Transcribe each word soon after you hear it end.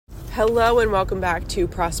Hello and welcome back to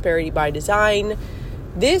Prosperity by Design.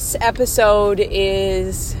 This episode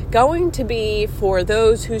is going to be for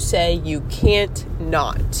those who say you can't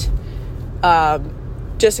not.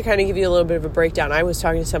 Just to kind of give you a little bit of a breakdown, I was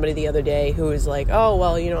talking to somebody the other day who was like, oh,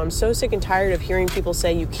 well, I'm so sick and tired of hearing people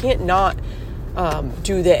say you can't not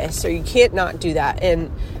do this or you can't not do that.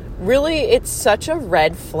 And really, it's such a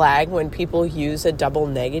red flag when people use a double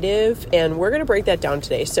negative, and we're going to break that down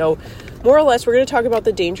today. So more or less, we're going to talk about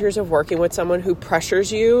the dangers of working with someone who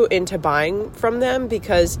pressures you into buying from them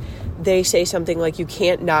because they say something like, you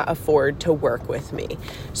can't not afford to work with me.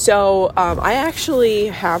 So I actually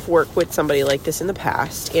have worked with somebody like this in the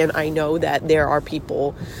past, and I know that there are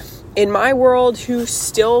people in my world who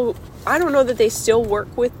still, I don't know that they still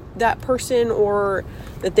work with that person or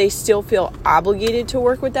that they still feel obligated to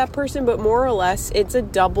work with that person, but more or less it's a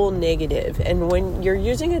double negative. And when you're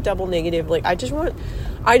using a double negative, like I just want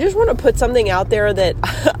to put something out there that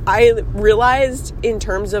I realized in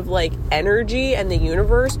terms of like energy and the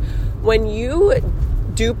universe. When you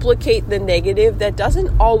duplicate the negative, that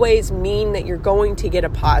doesn't always mean that you're going to get a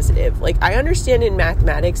positive. Like I understand in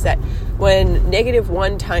mathematics that when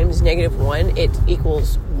 -1 times -1, it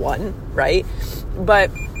equals 1, right?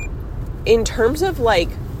 But in terms of like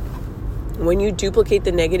when you duplicate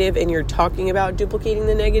the negative and you're talking about duplicating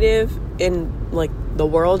the negative in like the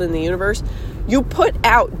world and the universe, you put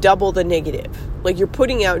out double the negative. Like you're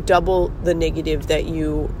putting out double the negative that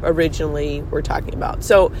you originally were talking about.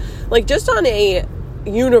 So like just on a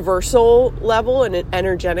universal level and an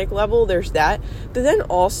energetic level, there's that. But then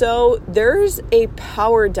also there's a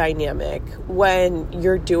power dynamic when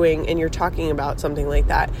you're doing and you're talking about something like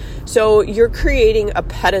that. So you're creating a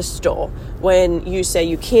pedestal when you say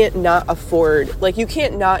you can't not afford, like you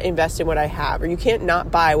can't not invest in what I have, or you can't not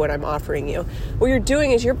buy what I'm offering you. What you're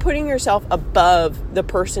doing is you're putting yourself above the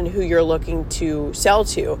person who you're looking to sell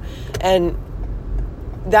to. And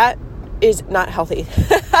that is not healthy.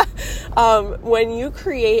 When you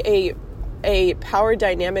create a power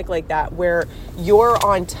dynamic like that where you're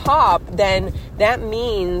on top, then that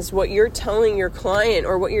means what you're telling your client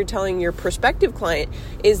or what you're telling your prospective client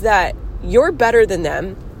is that you're better than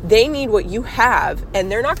them. They need what you have,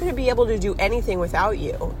 and they're not going to be able to do anything without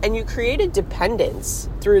you. And you create a dependence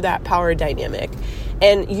through that power dynamic.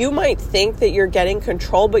 And you might think that you're getting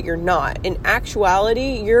control, but you're not. In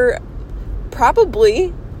actuality, you're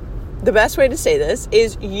probably, the best way to say this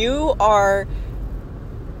is you are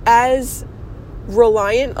as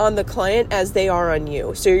reliant on the client as they are on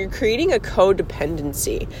you. So you're creating a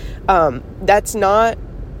codependency. That's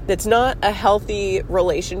not a healthy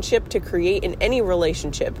relationship to create in any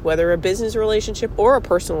relationship, whether a business relationship or a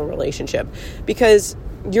personal relationship, because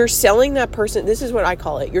you're selling that person. This is what I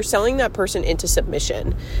call it. You're selling that person into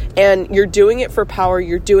submission, and you're doing it for power.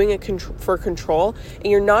 You're doing it for control, and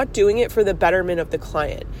you're not doing it for the betterment of the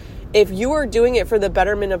client. If you are doing it for the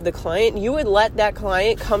betterment of the client, you would let that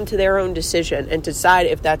client come to their own decision and decide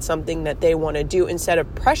if that's something that they want to do, instead of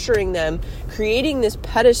pressuring them, creating this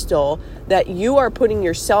pedestal that you are putting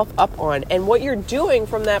yourself up on. And what you're doing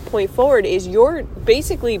from that point forward is you're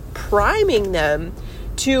basically priming them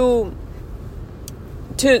to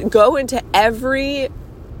go into every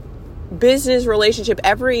business relationship,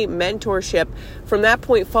 every mentorship from that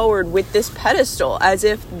point forward with this pedestal, as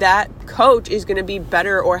if that coach is going to be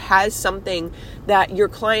better or has something that your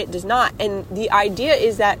client does not. And the idea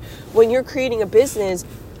is that when you're creating a business,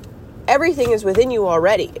 everything is within you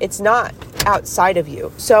already. It's not outside of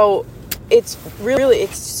you. So it's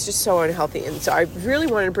just so unhealthy. And so I really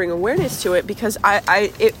wanted to bring awareness to it, because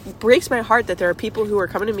it breaks my heart that there are people who are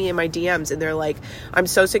coming to me in my DMs and they're like, I'm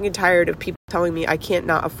so sick and tired of people telling me I can't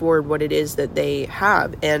not afford what it is that they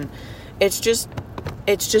have. And it's just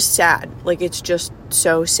sad. Like, it's just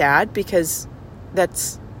so sad, because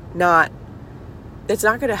that's not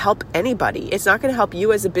going to help anybody. It's not going to help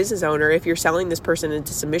you as a business owner if you're selling this person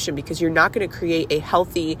into submission, because you're not going to create a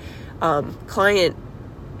healthy client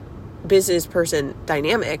business person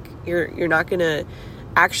dynamic. You're not going to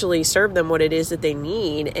actually serve them what it is that they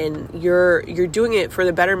need, and you're doing it for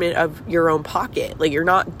the betterment of your own pocket. Like, you're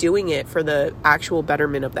not doing it for the actual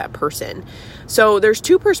betterment of that person. So there's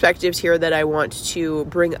two perspectives here that I want to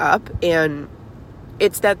bring up, and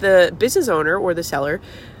it's that the business owner or the seller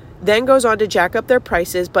then goes on to jack up their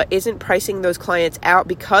prices, but isn't pricing those clients out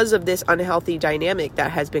because of this unhealthy dynamic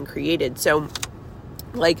that has been created. So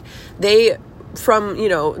like, they, from,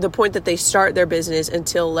 the point that they start their business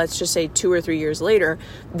until, let's just say 2 or 3 years later,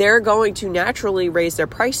 they're going to naturally raise their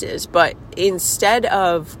prices. But instead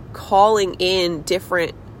of calling in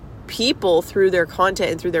different people through their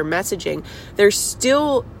content and through their messaging. They're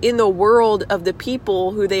still in the world of the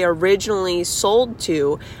people who they originally sold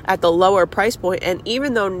to at the lower price point. And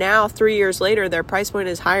even though now 3 years later their price point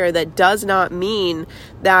is higher, that does not mean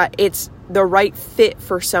that it's the right fit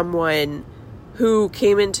for someone who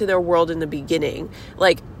came into their world in the beginning.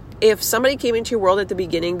 Like, if somebody came into your world at the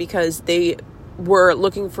beginning because they were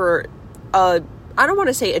looking for I don't want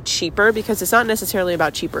to say a cheaper, because it's not necessarily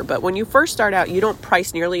about cheaper, but when you first start out, you don't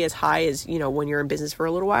price nearly as high as, when you're in business for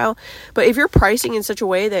a little while. But if you're pricing in such a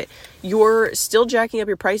way that you're still jacking up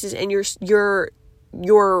your prices and your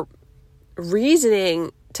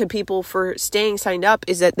reasoning to people for staying signed up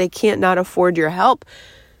is that they can't not afford your help,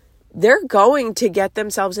 they're going to get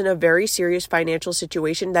themselves in a very serious financial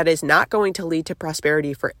situation that is not going to lead to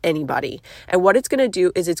prosperity for anybody. And what it's going to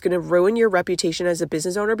do is it's going to ruin your reputation as a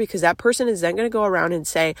business owner, because that person is then going to go around and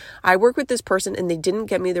say, I work with this person and they didn't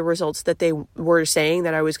get me the results that they were saying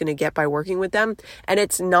that I was going to get by working with them. And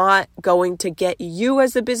it's not going to get you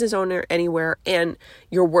as the business owner anywhere. And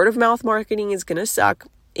your word of mouth marketing is going to suck.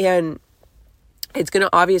 And it's going to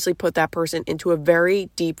obviously put that person into a very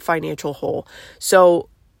deep financial hole. So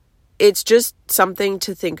it's just something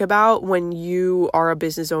to think about when you are a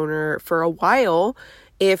business owner for a while.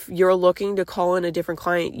 If you're looking to call in a different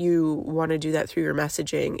client, you want to do that through your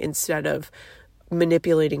messaging instead of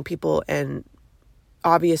manipulating people. And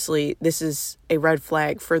obviously, this is a red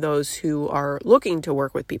flag for those who are looking to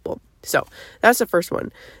work with people. So that's the first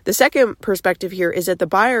one. The second perspective here is that the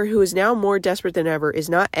buyer, who is now more desperate than ever, is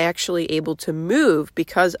not actually able to move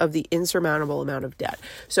because of the insurmountable amount of debt.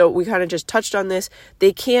 So we kind of just touched on this.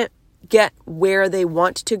 They can't get where they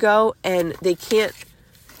want to go, and they can't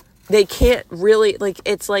really, like,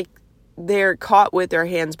 it's like they're caught with their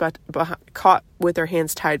hands tied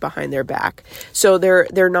behind their back. So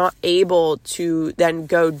they're not able to then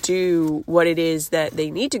go do what it is that they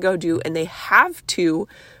need to go do, and they have to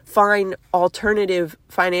find alternative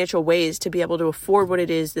financial ways to be able to afford what it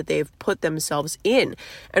is that they've put themselves in.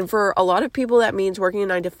 And for a lot of people, that means working a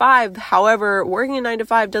 9 to 5. However, working a 9 to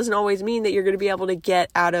 5 doesn't always mean that you're going to be able to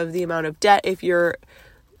get out of the amount of debt if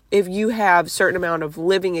you have certain amount of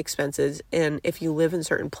living expenses, and if you live in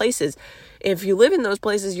certain places. If you live in those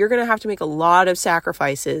places, you're going to have to make a lot of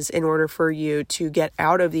sacrifices in order for you to get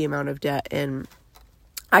out of the amount of debt. And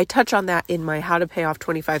I touch on that in my How to Pay Off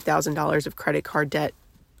 $25,000 of Credit Card Debt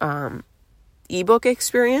ebook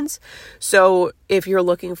experience. So if you're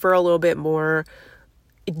looking for a little bit more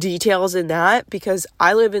details in that, because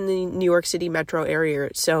I live in the New York City metro area,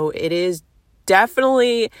 so it is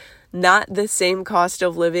definitely not the same cost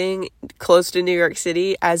of living close to New York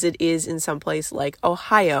City as it is in some place like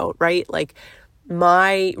Ohio, right? Like,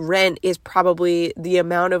 my rent is probably the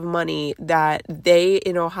amount of money that they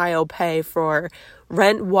in Ohio pay for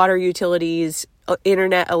rent, water, utilities,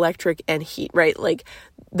 internet, electric, and heat, right? Like,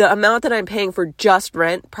 the amount that I'm paying for just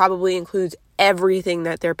rent probably includes everything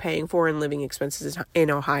that they're paying for in living expenses in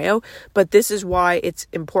Ohio. But this is why it's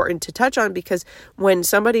important to touch on, because when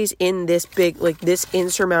somebody's in this big, like this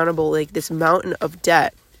insurmountable, like this mountain of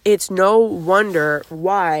debt, it's no wonder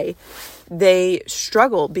why they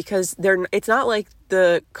struggle, because it's not like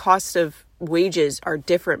the cost of wages are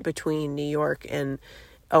different between New York and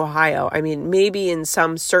Ohio. I mean, maybe in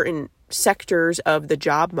some certain sectors of the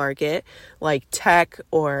job market, like tech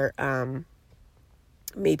or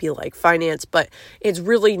maybe like finance, but it's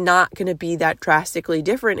really not going to be that drastically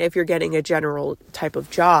different if you're getting a general type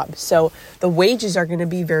of job. So the wages are going to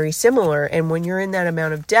be very similar. And when you're in that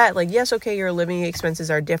amount of debt, like, yes, okay, your living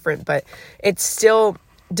expenses are different, but it's still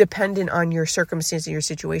dependent on your circumstance and your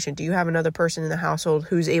situation. Do you have another person in the household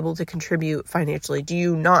who's able to contribute financially? Do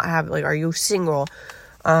you not have, like, are you single?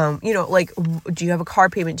 Like, do you have a car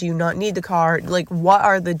payment? Do you not need the car? Like, what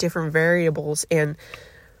are the different variables? And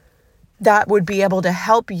that would be able to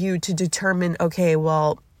help you to determine, okay,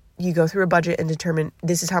 well, you go through a budget and determine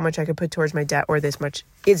this is how much I could put towards my debt, or this much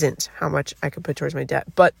isn't how much I could put towards my debt.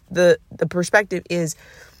 But the perspective is,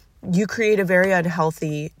 you create a very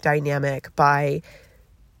unhealthy dynamic by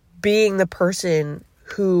being the person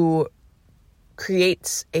who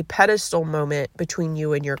creates a pedestal moment between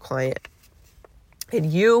you and your client. And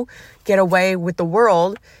you get away with the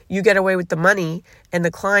world, you get away with the money, and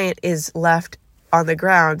the client is left on the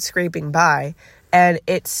ground scraping by. And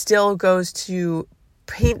it still goes to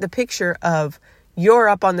paint the picture of you're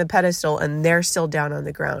up on the pedestal and they're still down on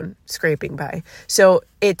the ground scraping by. So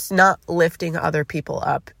it's not lifting other people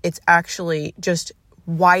up. It's actually just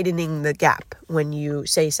widening the gap when you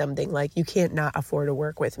say something like, you can't not afford to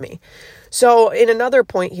work with me. So in another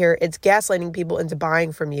point here, it's gaslighting people into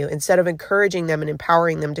buying from you instead of encouraging them and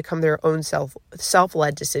empowering them to come their own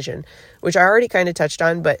self-led decision, which I already kind of touched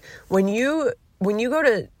on. But when you go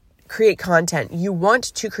to create content, you want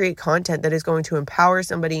to create content that is going to empower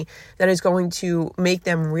somebody, that is going to make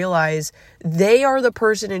them realize they are the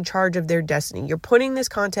person in charge of their destiny. You're putting this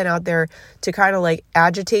content out there to kind of like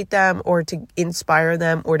agitate them or to inspire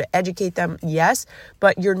them or to educate them, yes,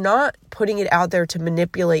 but you're not putting it out there to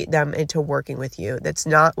manipulate them into working with you. That's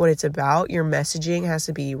not what it's about. Your messaging has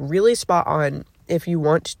to be really spot on if you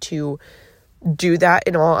want to do that,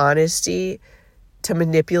 in all honesty, to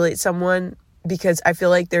manipulate someone, because I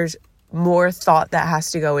feel like there's more thought that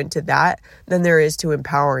has to go into that than there is to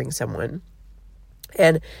empowering someone.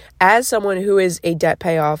 And as someone who is a debt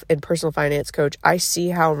payoff and personal finance coach, I see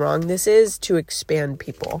how wrong this is to expand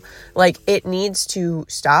people. Like, it needs to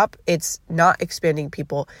stop. It's not expanding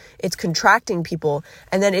people. It's contracting people.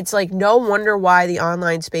 And then it's like, no wonder why the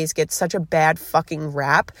online space gets such a bad fucking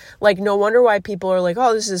rap. Like, no wonder why people are like,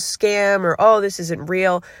 oh, this is a scam, or oh, this isn't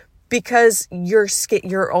real. Because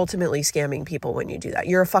you're ultimately scamming people when you do that.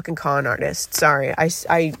 You're a fucking con artist. Sorry,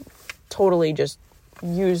 I totally just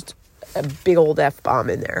used a big old F-bomb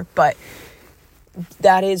in there. But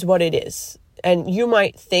that is what it is. And you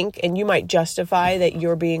might think and you might justify that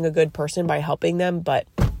you're being a good person by helping them, but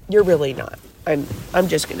you're really not. I'm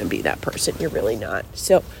just going to be that person. You're really not.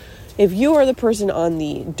 So if you are the person on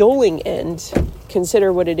the doling end,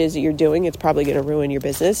 consider what it is that you're doing. It's probably going to ruin your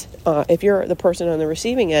business. If you're the person on the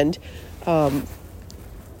receiving end, I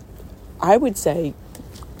would say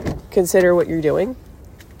consider what you're doing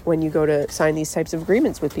when you go to sign these types of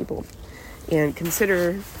agreements with people. And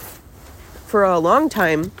consider for a long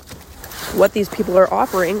time what these people are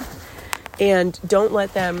offering. And don't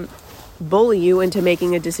let them bully you into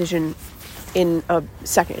making a decision in a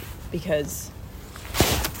second, because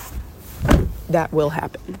that will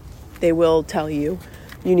happen. They will tell you,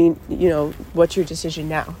 what's your decision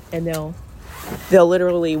now? And they'll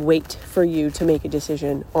literally wait for you to make a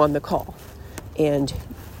decision on the call. And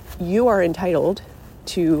you are entitled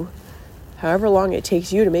to however long it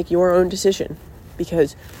takes you to make your own decision,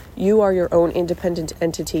 because you are your own independent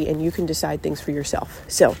entity and you can decide things for yourself.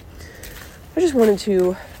 So I just wanted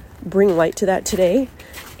to bring light to that today.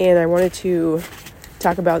 And I wanted to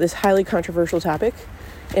talk about this highly controversial topic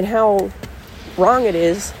and how wrong it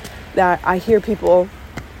is that I hear people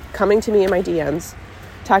coming to me in my DMs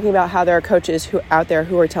talking about how there are coaches out there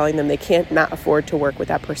who are telling them they can't not afford to work with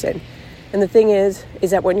that person. And the thing is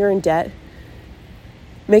that when you're in debt,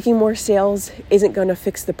 making more sales isn't going to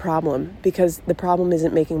fix the problem, because the problem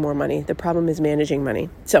isn't making more money. The problem is managing money.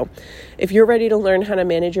 So if you're ready to learn how to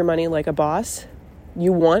manage your money like a boss,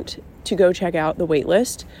 you want to go check out the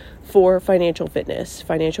waitlist for Financial Fitness.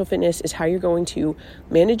 Financial Fitness is how you're going to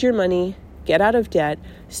manage your money, get out of debt,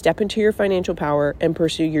 step into your financial power, and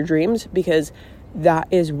pursue your dreams, because that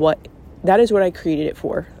is what I created it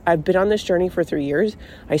for. I've been on this journey for 3 years.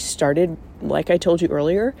 I started, like I told you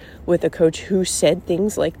earlier, with a coach who said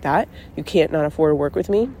things like that. You can't not afford to work with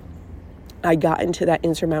me. I got into that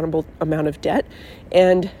insurmountable amount of debt,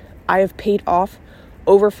 and I have paid off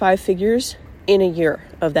over 5 figures in a year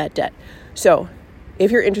of that debt. So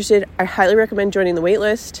if you're interested, I highly recommend joining the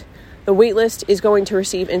waitlist. The waitlist is going to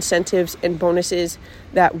receive incentives and bonuses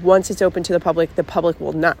that once it's open to the public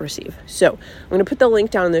will not receive. So I'm going to put the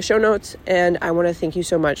link down in the show notes, and I want to thank you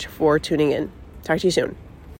so much for tuning in. Talk to you soon.